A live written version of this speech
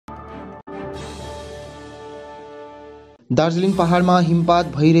दार्जिलिङ पहाडमा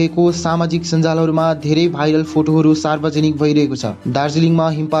हिमपात भइरहेको सामाजिक सञ्जालहरूमा धेरै भाइरल फोटोहरू सार्वजनिक भइरहेको छ। दार्जिलिङमा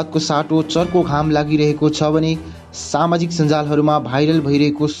हिमपातको साटो चर्को घाम लागिरहेको छ भने सामाजिक सञ्जालहरूमा भाइरल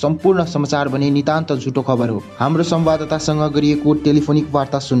भइरहेको सम्पूर्ण समाचार भने नितान्त झुटो खबर हो। हाम्रो संवाददातासँग गरिएको टेलिफोनिक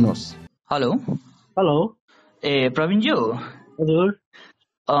वार्ता सुन्नुहोस्। हेलो हेलो, प्रवीणज्यू, हजुर।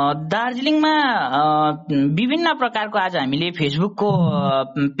 दार्जिलिङमा विभिन्न प्रकारको आज हामीले फेसबुकको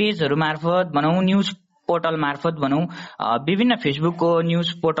पेजहरू मार्फत भनौँ, न्युज पोर्टल मार्फत भनौँ, विभिन्न फेसबुकको न्युज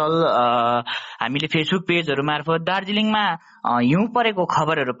पोर्टल हामीले फेसबुक पेजहरू मार्फत दार्जिलिङमा हिउँ परेको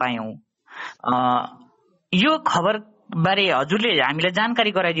खबरहरू पायौँ। यो खबर बारे हजुरले हामीलाई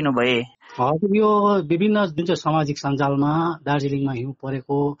जानकारी गराइदिनु भए। हजुर, यो विभिन्न जुन चाहिँ सामाजिक सञ्जालमा दार्जिलिङमा हिउँ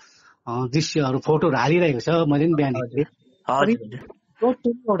परेको दृश्यहरू फोटोहरू हालिरहेको छ। मैले पनि बिहान हेरेँ।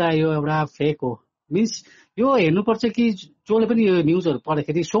 एउटा फेक हो। मिन्स यो हेर्नुपर्छ कि जसले पनि यो न्युजहरू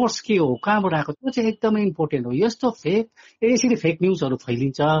पढ्दाखेरि सोर्स के हो, कहाँबाट आएको, त्यो चाहिँ एकदमै इम्पोर्टेन्ट हो। यस्तो फेक यसरी फेक न्युजहरू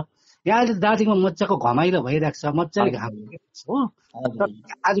फैलिन्छ। यहाँ अहिले दार्जिलिङमा मजाको घमाइलो भइरहेको छ, मजाले घाम हो।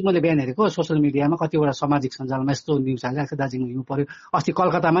 आज मैले बिहान हेरेको सोसियल मिडियामा कतिवटा सामाजिक सञ्जालमा यस्तो न्युज हालिरहेको छ, दार्जिलिङमा हिउँ पर्यो, अस्ति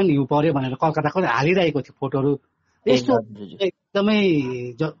कलकत्तामा पनि हिउँ पर्यो भनेर कलकत्ताको हालिरहेको थियो फोटोहरू। यस्तो एकदमै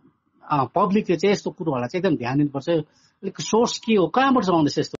पब्लिकले चाहिँ यस्तो कुरोहरूलाई चाहिँ एकदम ध्यान दिनुपर्छ। अलिक सोर्स के हो, कहाँबाट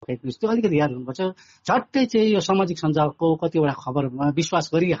आउँदैछ यस्तो फेक न्युज, त्यो अलिकति याद हुनुपर्छ। झट्टै चाहिँ यो सामाजिक सञ्जालको कतिवटा खबरहरूमा विश्वास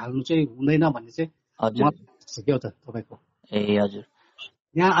गरिहाल्नु चाहिँ हुँदैन भन्ने चाहिँ के हो त तपाईँको। हजुर,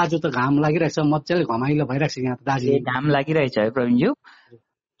 यहाँ आज त घाम लागिरहेछ, मजाले घमाइलो भइरहेको छ यहाँ त दार्जिलिङ। घाम लागिरहेछ है प्रवीणज्यू?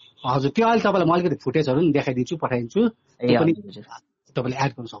 हजुर, त्यो अहिले तपाईँलाई म अलिकति फुटेजहरू पनि देखाइदिन्छु, पठाइदिन्छु। तपाईँले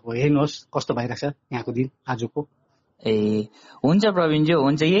एड गर्नु सक्नु, हेर्नुहोस् कस्तो भइरहेको छ यहाँको दिन आजको। हुन्छ प्रवीणज्यू,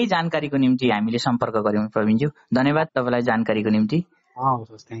 हुन्छ। यही जानकारीको निम्ति हामीले सम्पर्क गर्यौँ प्रवीणज्यू। धन्यवाद तपाईँलाई जानकारीको निम्ति।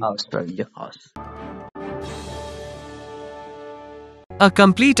 हवस् प्रवीणज्यू, हवस्। A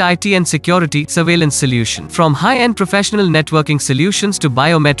complete IT and security surveillance solution. From high-end professional networking solutions to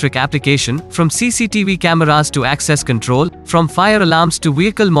biometric application, from CCTV cameras to access control, from fire alarms to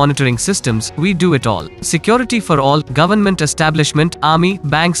vehicle monitoring systems, we do it all. Security for all, government establishment, army,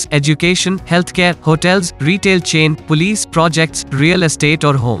 banks, education, healthcare, hotels, retail chain, police, projects, real estate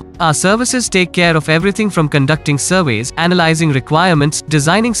or home. Our services take care of everything from conducting surveys, analyzing requirements,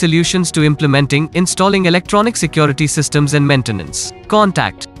 designing solutions to implementing, installing electronic security systems and maintenance.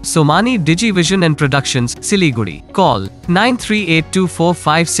 Contact Somani Digivision and Productions, Siliguri. Call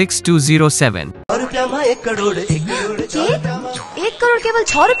 9382456207. 1 crore केवल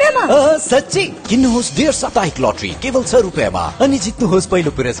 6 रुपैयाँमा? सच्ची किन्नुहोस् डेढ साप्ताहिक lottery केवल 6 रुपैयाँमा अनि जित्नुहोस्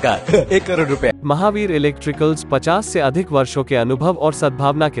पहिलो पुरस्कार 1 करोड रुपया। महावीर इलेक्ट्रिकल्स 50 से अधिक वर्षों के अनुभव और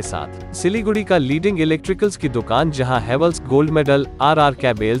सद्भावना के साथ सिलीगुड़ी का लीडिंग इलेक्ट्रिकल्स की दुकान, जहां Havells, gold medal, RR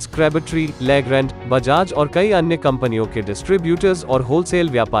कैबल्स, क्रेबट्री, Legrand, Bajaj और कई अन्य कंपनियों के डिस्ट्रीब्यूटर्स और होलसेल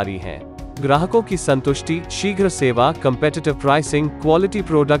व्यापारी हैं। ग्राहकों की संतुष्टि, शीघ्र सेवा, कम्पेटिटिव प्राइसिंग, क्वालिटी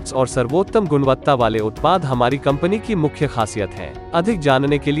प्रोडक्ट्स और सर्वोत्तम गुणवत्ता वाले उत्पाद हमारी कंपनी की मुख्य खासियत है। अधिक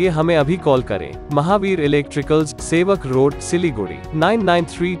जानने के लिए हमें अभी कॉल करें। महावीर इलेक्ट्रिकल्स, सेवक रोड, सिलीगुड़ी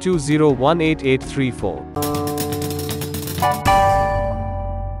 9932018834।